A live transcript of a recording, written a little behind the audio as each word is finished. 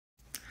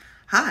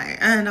Hi,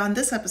 and on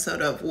this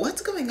episode of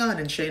What's Going On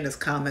in Shayna's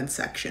Comments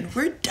section,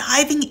 we're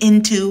diving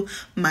into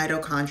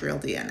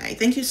mitochondrial DNA.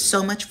 Thank you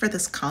so much for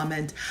this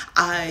comment.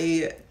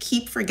 I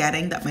keep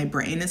forgetting that my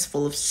brain is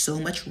full of so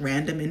much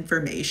random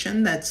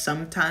information that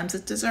sometimes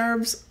it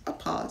deserves a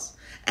pause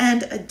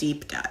and a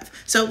deep dive.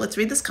 So let's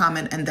read this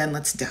comment and then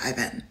let's dive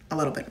in a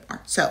little bit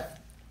more.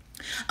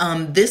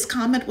 This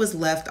comment was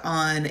left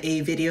on a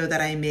video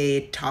that I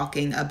made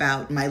talking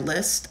about my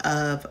list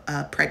of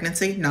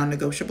pregnancy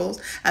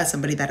non-negotiables as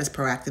somebody that is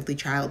proactively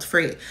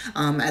child-free.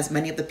 As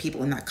many of the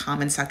people in that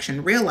comment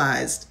section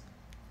realized,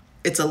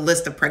 it's a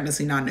list of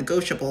pregnancy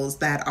non-negotiables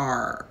that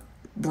are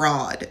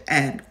broad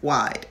and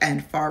wide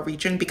and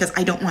far-reaching because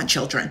I don't want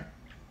children.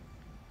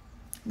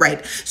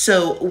 Right.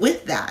 So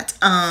with that,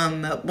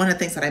 one of the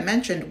things that I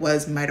mentioned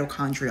was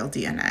mitochondrial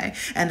DNA,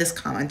 and this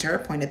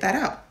commenter pointed that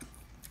out.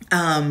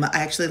 I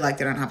actually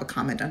liked it. I don't have a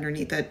comment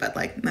underneath it, but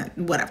like,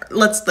 whatever.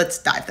 Let's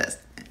dive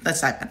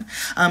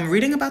in.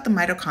 Reading about the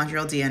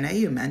mitochondrial DNA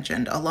you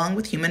mentioned, along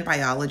with human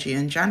biology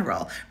in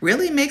general,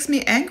 really makes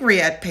me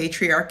angry at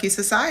patriarchy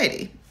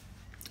society.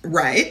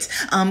 Right?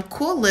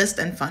 Cool list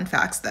and fun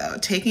facts though.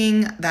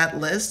 Taking that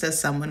list as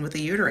someone with a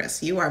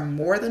uterus, you are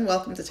more than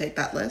welcome to take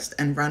that list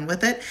and run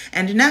with it.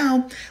 And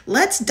now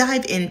let's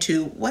dive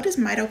into what is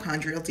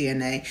mitochondrial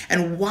DNA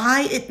and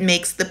why it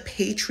makes the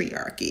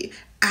patriarchy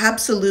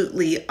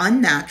absolutely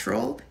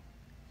unnatural,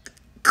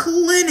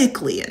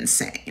 clinically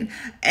insane,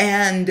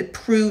 and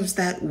proves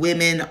that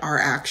women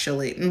are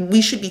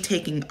we should be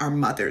taking our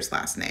mother's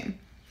last name.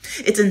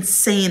 It's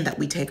insane that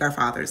we take our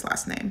father's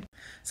last name.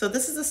 So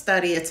this is a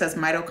study. It says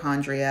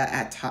mitochondria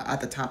at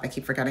the top. I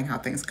keep forgetting how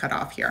things cut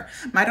off here.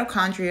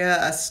 Mitochondria,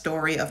 a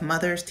story of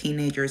mothers,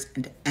 teenagers,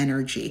 and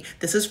energy.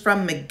 This is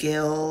from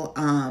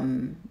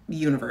McGill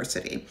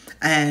University.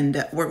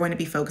 And we're going to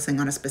be focusing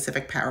on a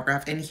specific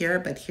paragraph in here,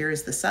 but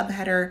here's the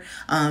subheader.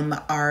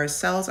 Our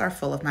cells are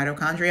full of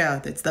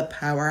mitochondria. It's the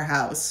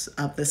powerhouse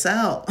of the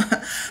cell.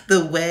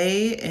 The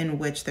way in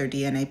which their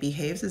DNA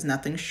behaves is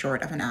nothing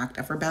short of an act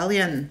of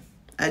rebellion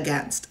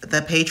against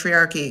the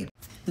patriarchy.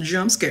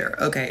 Jumpscare.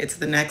 Okay, it's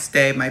the next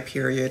day. My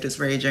period is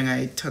raging.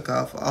 I took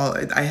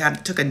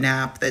a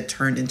nap that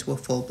turned into a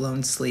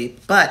full-blown sleep,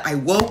 but I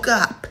woke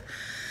up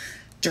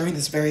during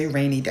this very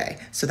rainy day,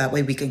 so that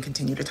way we can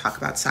continue to talk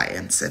about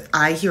science. If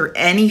I hear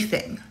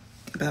anything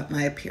about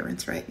my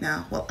appearance right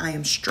now, well, I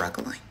am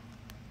struggling.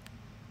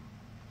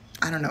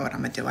 I don't know what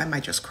I'm gonna do. I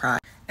might just cry.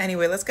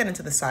 Anyway, let's get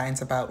into the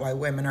science about why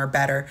women are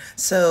better.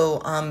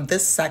 So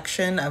this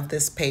section of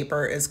this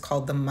paper is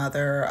called The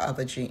Mother of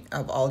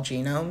All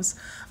Genomes.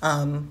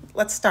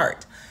 Let's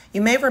start.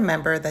 You may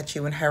remember that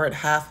you inherit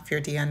half of your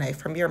DNA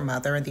from your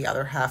mother and the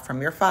other half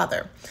from your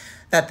father.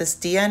 That this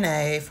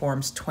DNA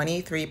forms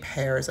 23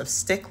 pairs of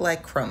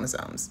stick-like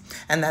chromosomes,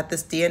 and that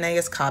this DNA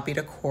is copied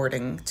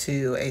according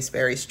to a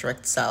very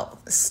strict cell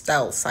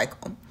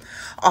cycle.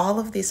 All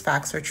of these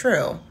facts are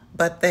true,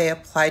 but they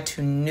apply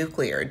to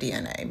nuclear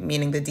DNA,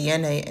 meaning the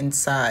DNA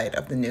inside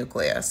of the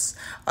nucleus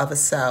of a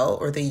cell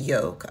or the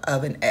yolk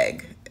of an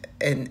egg,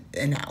 in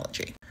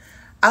analogy.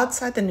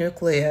 Outside the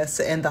nucleus,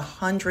 in the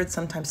hundreds,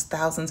 sometimes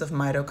thousands of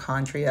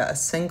mitochondria a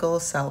single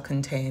cell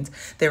contains,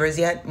 there is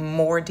yet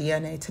more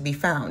DNA to be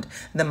found,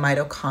 the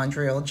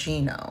mitochondrial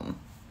genome.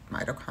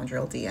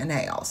 Mitochondrial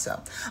DNA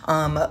also.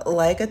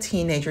 Like a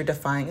teenager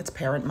defying its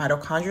parent,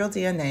 mitochondrial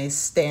DNA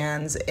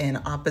stands in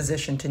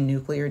opposition to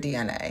nuclear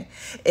DNA.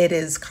 It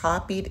is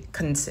copied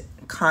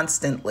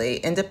constantly,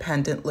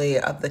 independently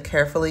of the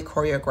carefully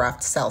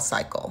choreographed cell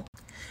cycle.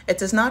 It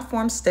does not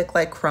form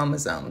stick-like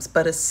chromosomes,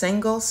 but a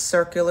single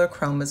circular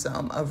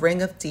chromosome, a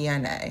ring of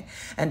DNA,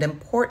 and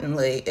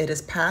importantly, it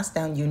is passed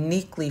down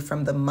uniquely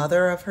from the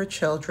mother of her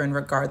children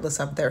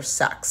regardless of their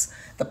sex,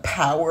 the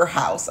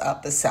powerhouse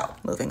of the cell.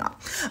 Moving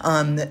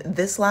on.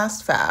 This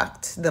last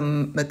fact,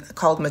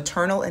 called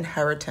maternal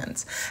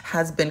inheritance,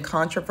 has been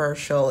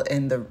controversial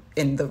in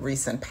the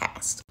recent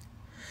past.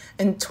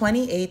 In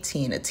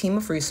 2018, a team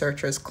of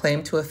researchers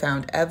claimed to have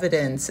found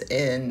evidence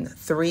in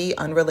 3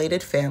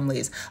 unrelated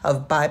families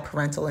of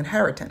biparental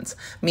inheritance,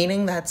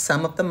 meaning that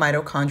some of the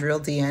mitochondrial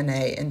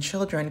DNA in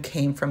children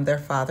came from their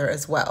father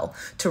as well.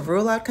 To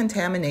rule out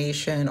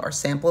contamination or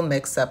sample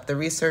mix-up, the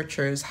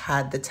researchers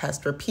had the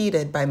test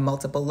repeated by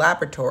multiple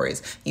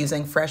laboratories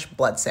using fresh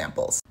blood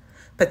samples.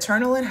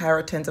 Paternal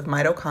inheritance of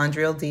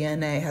mitochondrial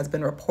DNA has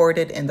been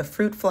reported in the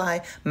fruit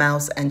fly,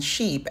 mouse, and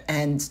sheep,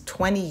 and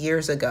 20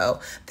 years ago,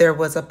 there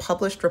was a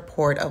published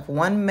report of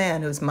one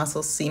man whose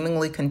muscles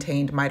seemingly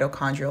contained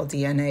mitochondrial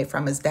DNA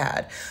from his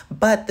dad.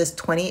 But this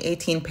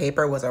 2018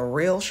 paper was a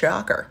real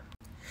shocker.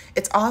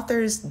 Its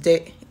authors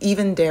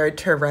even dared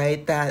to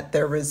write that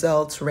their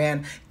results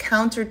ran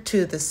counter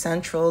to the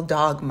central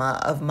dogma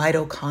of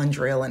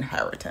mitochondrial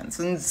inheritance.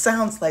 And it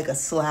sounds like a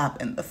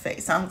slap in the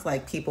face. Sounds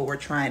like people were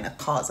trying to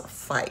cause a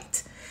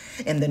fight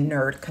in the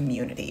nerd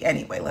community.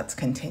 Anyway, let's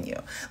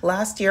continue.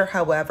 Last year,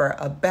 however,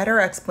 a better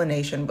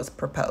explanation was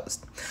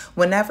proposed.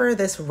 Whenever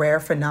this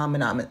rare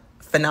phenomenon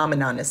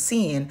is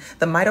seen,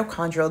 the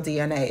mitochondrial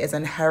DNA is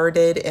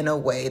inherited in a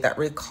way that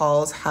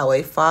recalls how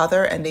a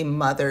father and a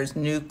mother's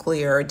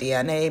nuclear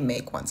DNA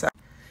make one.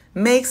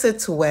 makes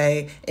its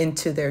way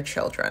into their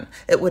children.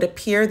 It would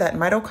appear that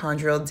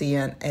mitochondrial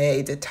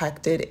DNA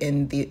detected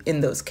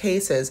in those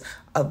cases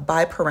of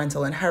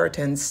biparental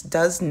inheritance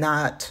does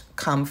not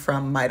come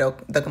from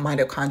the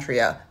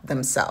mitochondria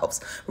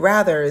themselves.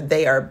 Rather,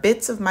 they are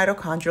bits of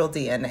mitochondrial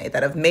DNA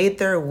that have made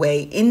their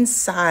way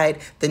inside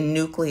the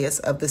nucleus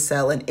of the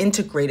cell and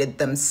integrated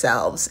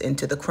themselves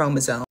into the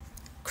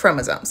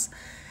chromosomes.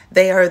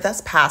 They are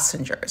thus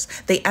passengers.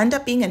 They end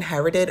up being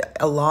inherited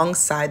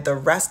alongside the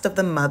rest of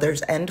the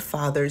mother's and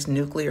father's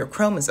nuclear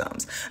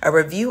chromosomes. A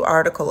review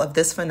article of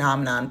this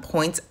phenomenon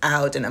points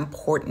out an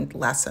important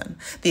lesson.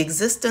 The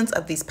existence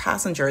of these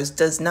passengers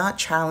does not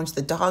challenge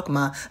the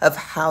dogma of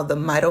how the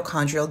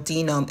mitochondrial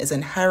genome is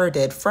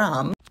inherited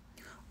from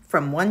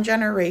one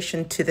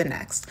generation to the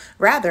next.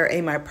 Rather,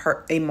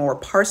 a more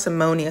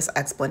parsimonious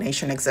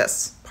explanation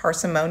exists.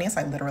 Parsimonious,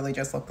 I literally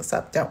just looked this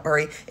up, don't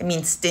worry. It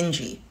means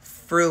stingy,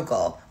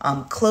 frugal,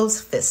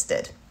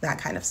 close-fisted, that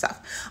kind of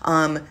stuff.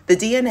 The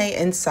DNA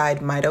inside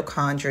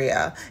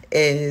mitochondria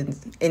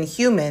in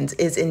humans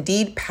is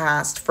indeed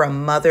passed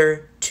from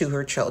mother to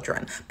her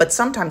children, but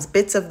sometimes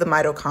bits of the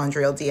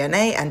mitochondrial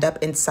DNA end up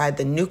inside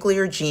the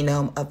nuclear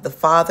genome of the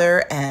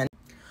father and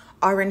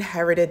are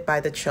inherited by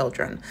the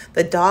children.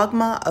 The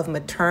dogma of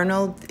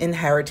maternal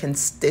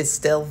inheritance is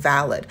still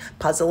valid.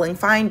 Puzzling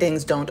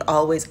findings don't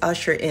always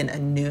usher in a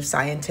new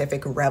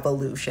scientific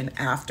revolution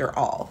after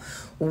all.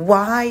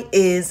 Why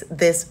is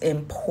this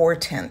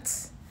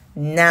important?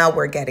 Now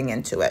we're getting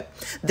into it.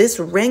 This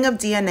ring of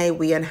DNA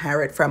we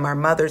inherit from our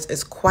mothers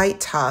is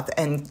quite tough,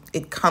 and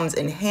it comes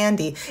in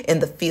handy in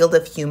the field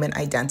of human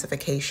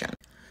identification.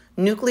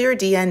 Nuclear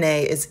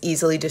DNA is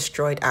easily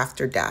destroyed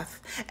after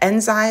death.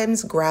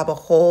 Enzymes grab a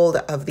hold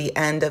of the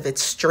end of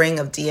its string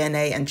of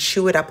DNA and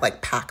chew it up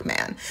like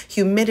Pac-Man.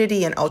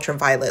 Humidity and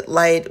ultraviolet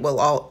light will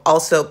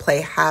also play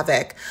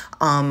havoc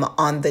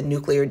on the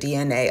nuclear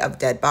DNA of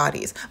dead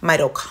bodies.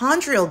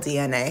 Mitochondrial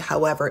DNA,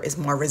 however, is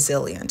more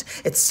resilient.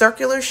 Its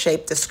circular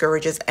shape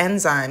discourages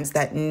enzymes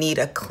that need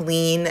a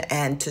clean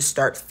end to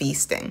start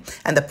feasting,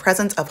 and the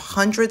presence of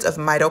hundreds of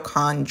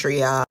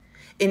mitochondria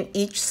in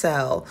each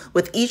cell,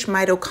 with each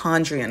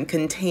mitochondrion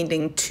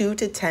containing 2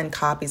 to 10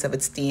 copies of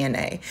its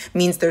DNA,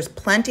 means there's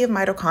plenty of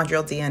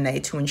mitochondrial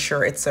DNA to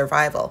ensure its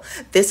survival.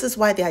 This is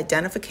why the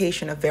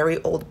identification of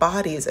very old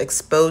bodies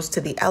exposed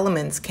to the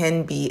elements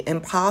can be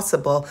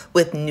impossible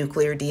with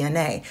nuclear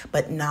DNA,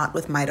 but not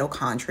with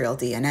mitochondrial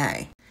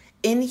DNA.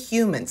 In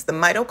humans, the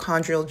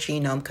mitochondrial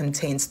genome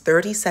contains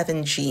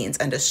 37 genes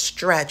and a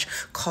stretch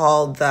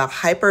called the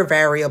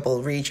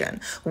hypervariable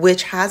region,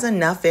 which has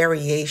enough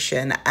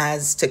variation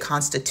as to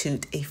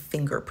constitute a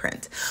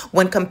fingerprint.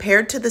 When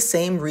compared to the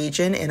same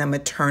region in a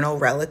maternal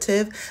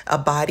relative, a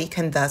body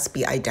can thus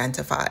be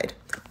identified.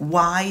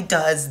 Why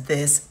does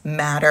this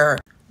matter?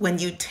 When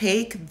you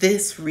take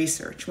this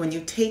research, when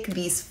you take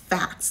these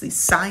facts, these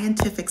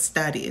scientific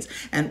studies,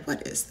 and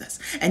what is this?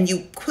 And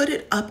you put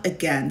it up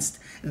against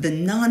the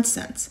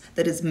nonsense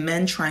that is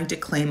men trying to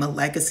claim a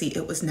legacy.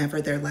 It was never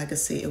their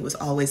legacy. It was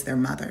always their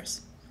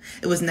mother's.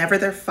 It was never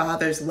their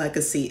father's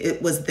legacy.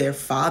 It was their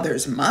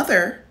father's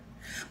mother,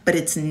 but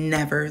it's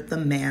never the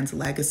man's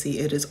legacy.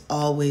 It is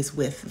always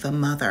with the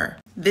mother.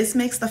 This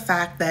makes the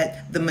fact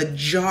that the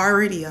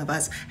majority of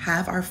us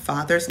have our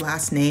father's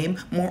last name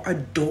more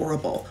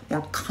adorable,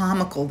 more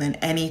comical than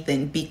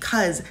anything,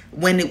 because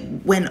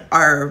when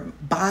our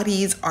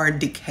bodies are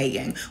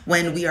decaying,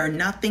 when we are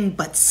nothing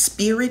but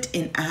spirit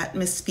in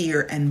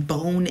atmosphere and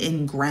bone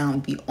in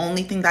ground, the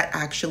only thing that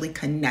actually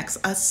connects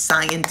us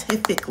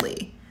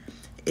scientifically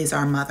is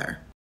our mother.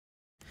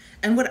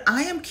 And what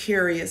I am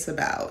curious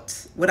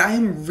about, what I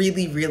am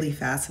really, really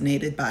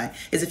fascinated by,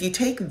 is if you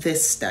take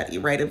this study,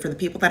 right? And for the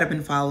people that have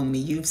been following me,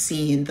 you've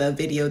seen the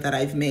video that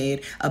I've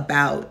made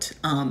about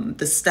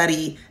the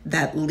study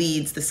that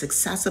leads the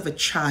success of a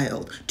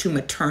child to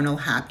maternal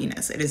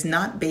happiness. It is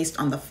not based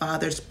on the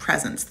father's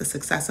presence. The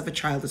success of a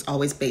child is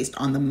always based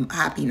on the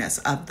happiness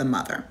of the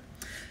mother.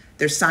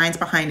 There's science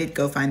behind it.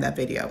 Go find that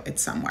video.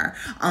 It's somewhere.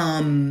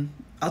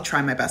 I'll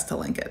try my best to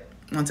link it.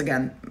 Once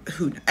again,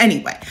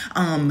 anyway,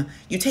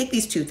 you take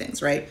these two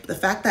things, right? The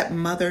fact that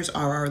mothers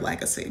are our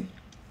legacy,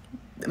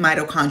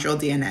 mitochondrial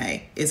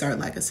DNA is our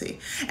legacy.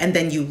 And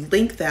then you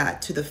link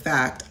that to the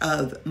fact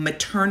of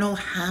maternal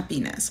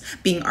happiness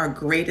being our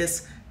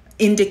greatest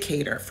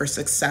indicator for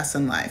success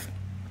in life.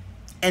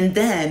 And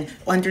then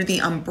under the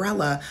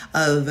umbrella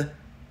of,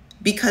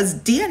 because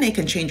DNA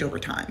can change over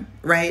time,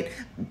 right?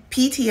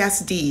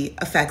 PTSD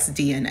affects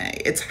DNA.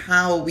 It's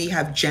how we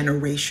have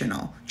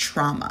generational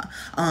trauma.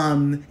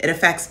 It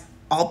affects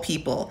all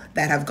people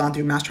that have gone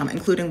through mass trauma,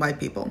 including white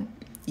people.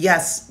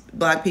 Yes,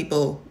 Black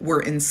people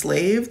were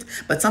enslaved,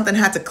 but something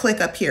had to click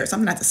up here.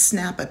 Something had to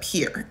snap up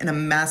here in a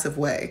massive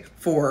way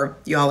for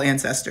y'all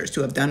ancestors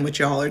to have done what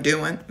y'all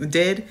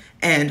did,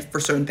 and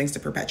for certain things to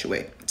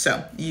perpetuate.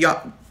 So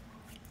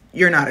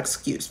you're not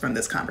excused from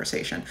this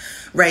conversation,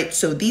 right?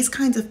 So these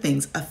kinds of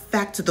things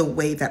affect the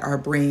way that our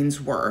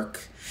brains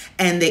work,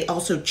 and they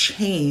also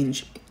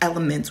change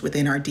elements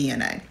within our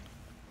DNA.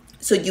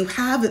 So you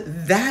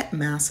have that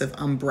massive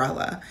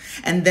umbrella,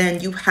 and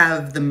then you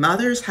have the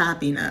mother's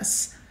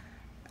happiness,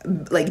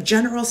 like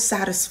general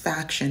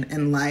satisfaction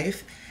in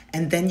life,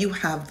 and then you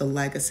have the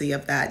legacy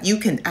of that. You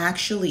can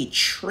actually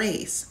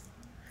trace.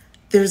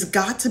 There's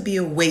got to be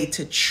a way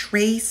to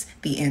trace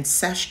the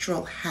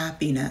ancestral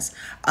happiness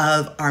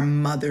of our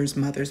mothers.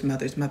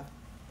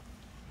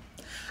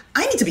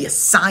 I need to be a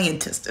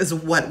scientist is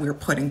what we're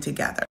putting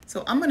together.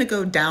 So I'm gonna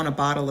go down a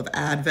bottle of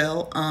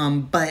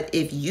Advil, but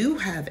if you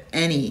have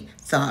any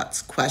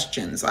thoughts,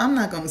 questions, I'm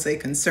not gonna say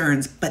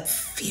concerns, but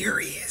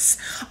theories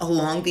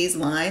along these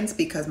lines,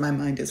 because my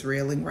mind is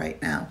reeling right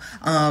now,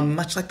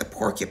 much like the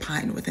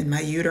porcupine within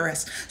my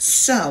uterus.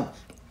 So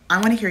I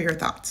want to hear your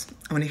thoughts.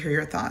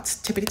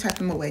 Tippity type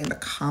them away in the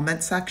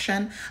comment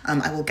section.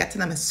 I will get to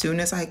them as soon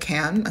as I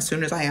can, as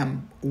soon as I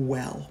am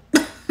well.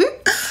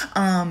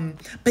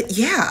 But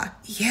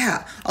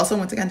yeah. Also,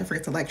 once again, don't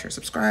forget to like, share,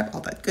 subscribe,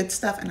 all that good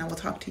stuff. And I will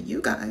talk to you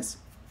guys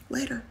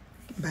later.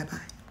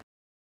 Bye-bye.